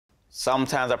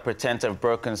Sometimes I pretend to have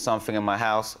broken something in my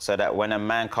house so that when a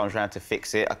man comes round to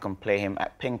fix it, I can play him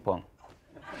at ping-pong.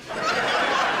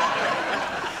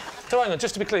 So hang on,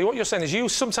 just to be clear, what you're saying is you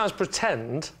sometimes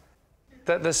pretend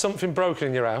that there's something broken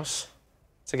in your house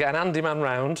to get an handyman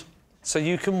round so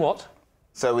you can what?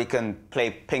 So we can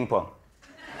play ping-pong.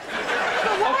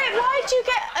 Why did you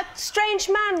get a strange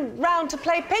man round to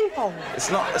play ping-pong? It's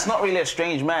not really a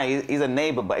strange man. He's a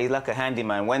neighbour, but he's like a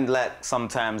handyman. When, like,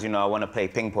 sometimes, you know, I want to play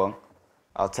ping-pong,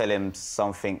 I'll tell him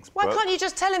something's broke. Why can't you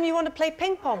just tell him you want to play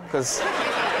ping-pong? Because...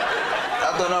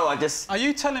 I don't know, I just... Are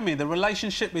you telling me the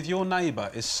relationship with your neighbour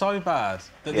is so bad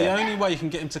that the only way you can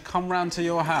get him to come round to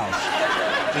your house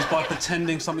is by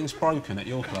pretending something's broken at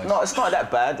your place? No, it's not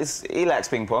that bad. He likes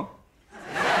ping-pong.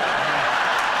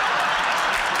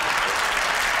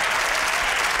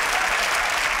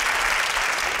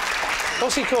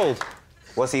 What's he called?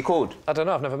 What's he called? I don't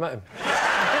know, I've never met him.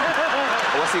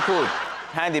 What's he called?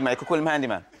 Handyman. You could call him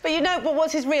Handyman. But you know, but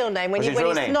what's his real name when, What's his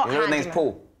real name? not His real handyman? name's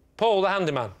Paul. Paul the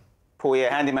handyman? Paul,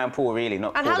 yeah, Handyman Paul, really,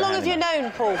 not And Paul how long have you handyman.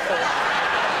 known Paul for?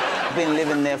 I've been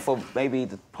living there for maybe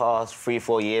the past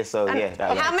 3-4 years, so And yeah,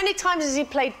 that how long. many times has he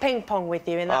played ping-pong with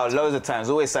you in that time? Loads of times.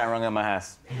 Always something wrong in my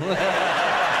house.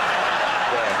 Yeah.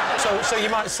 So you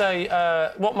might say,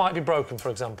 what might be broken, for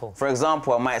example? For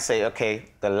example, I might say, OK,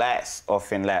 the light's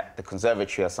off in, like, the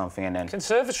conservatory or something, and then...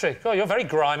 Conservatory? Oh, you're very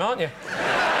grime, aren't you?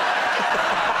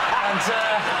 And,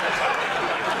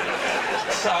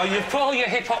 so you put all your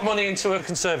hip-hop money into a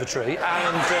conservatory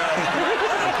and...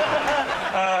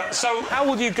 so how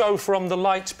would you go from the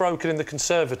lights broken in the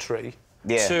conservatory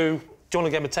to... Do you want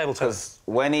to get him a table tennis? Because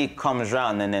when he comes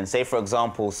round and then, say, for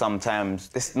example, sometimes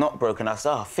it's not broken, I say,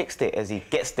 oh, I fixed it as he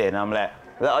gets there, and I'm like,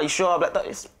 are you sure? I'm like,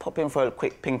 let's pop in for a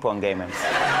quick ping-pong game, man.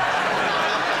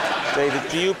 David,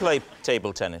 do you play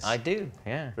table tennis? I do,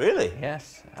 yeah. Really?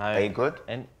 Yes. Are you good?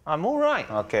 And I'm all right.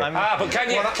 OK. But can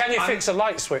you fix a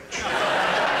light switch?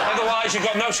 Otherwise, you've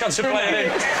got no chance of playing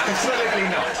in. Absolutely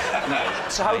not. No.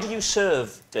 So how do you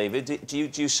serve, David? Do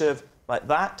you serve like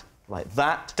that? Like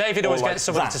that? David always like gets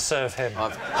somebody that? to serve him.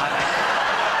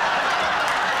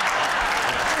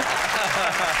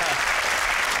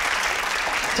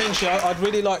 Tinchy, I'd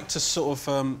really like to sort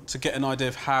of to get an idea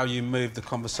of how you move the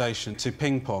conversation to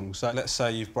ping-pong. So let's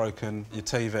say you've broken your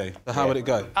TV. So how would it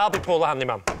go? I'll be Paul the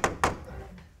handyman.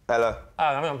 Hello. Oh,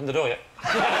 I haven't opened the door yet.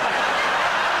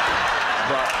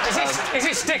 But, is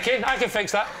it sticking? I can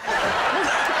fix that.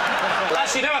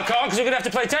 Actually, no, I can't, because we're going to have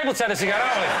to play table tennis again,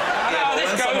 aren't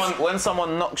we? When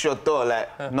someone knocks your door, like,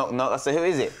 knock, knock, I say, who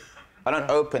is it? I don't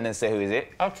open and say, who is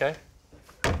it? OK.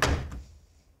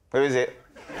 Who is it?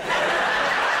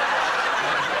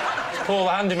 Paul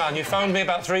the handyman, you phoned me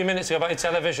about 3 minutes ago about your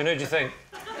television. Who do you think?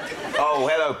 Oh,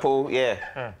 hello, Paul,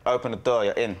 yeah. Open the door,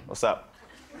 you're in. What's up?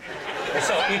 What's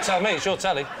up? You tell me, it's your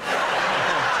telly.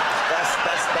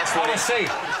 That's I want to see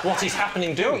what is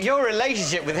happening, dude. Your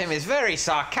relationship with him is very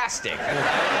sarcastic. You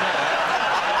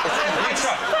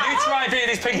try being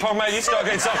his ping-pong mate, you start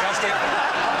getting sarcastic.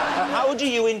 How do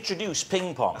you introduce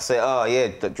ping-pong? I say, oh, yeah,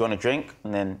 do you want a drink?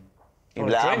 And then he'll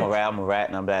be like, I'm all right.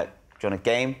 And I'm like, do you want a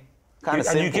game? Kind of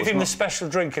simple. And you give him the special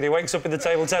drink and he wakes up in the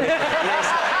table tennis.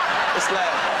 It's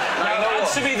like... Now,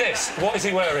 answer me this. What is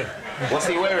he wearing? What's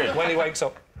he wearing? When he wakes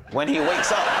up. When he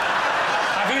wakes up?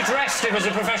 Have you dressed him as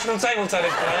a professional table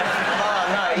tennis player?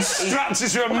 No, He's strapped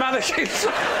into a mannequin.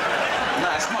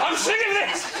 I'm sick of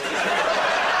this!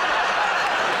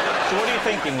 So what are you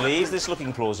thinking, Lee? Is this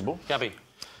looking plausible? Gaby?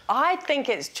 I think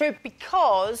it's true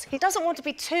because he doesn't want to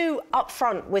be too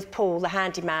upfront with Paul, the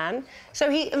handyman, so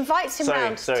he invites him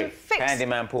round to fix...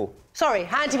 Handyman Paul. Sorry,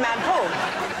 Handyman Paul.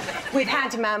 With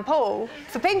Handyman Paul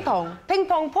for ping-pong.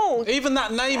 Ping-pong Paul. Even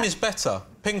that name is better.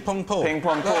 Ping-pong Paul.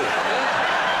 Ping-pong Paul.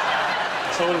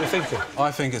 So what are we thinking? I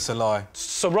think it's a lie.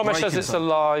 So Romesh says it's a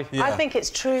lie. Yeah. I think it's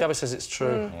true. Gaby says it's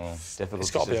true. Difficult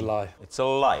It's got to be a lie. It's a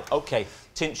lie. OK,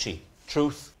 Tinchy,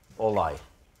 truth or lie?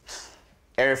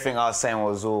 Everything I was saying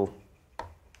was all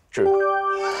true.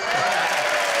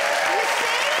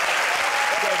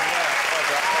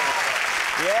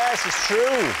 Yes, it's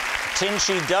true.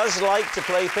 Tinchy does like to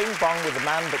play ping-pong with the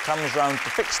man that comes round to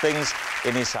fix things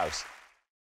in his house.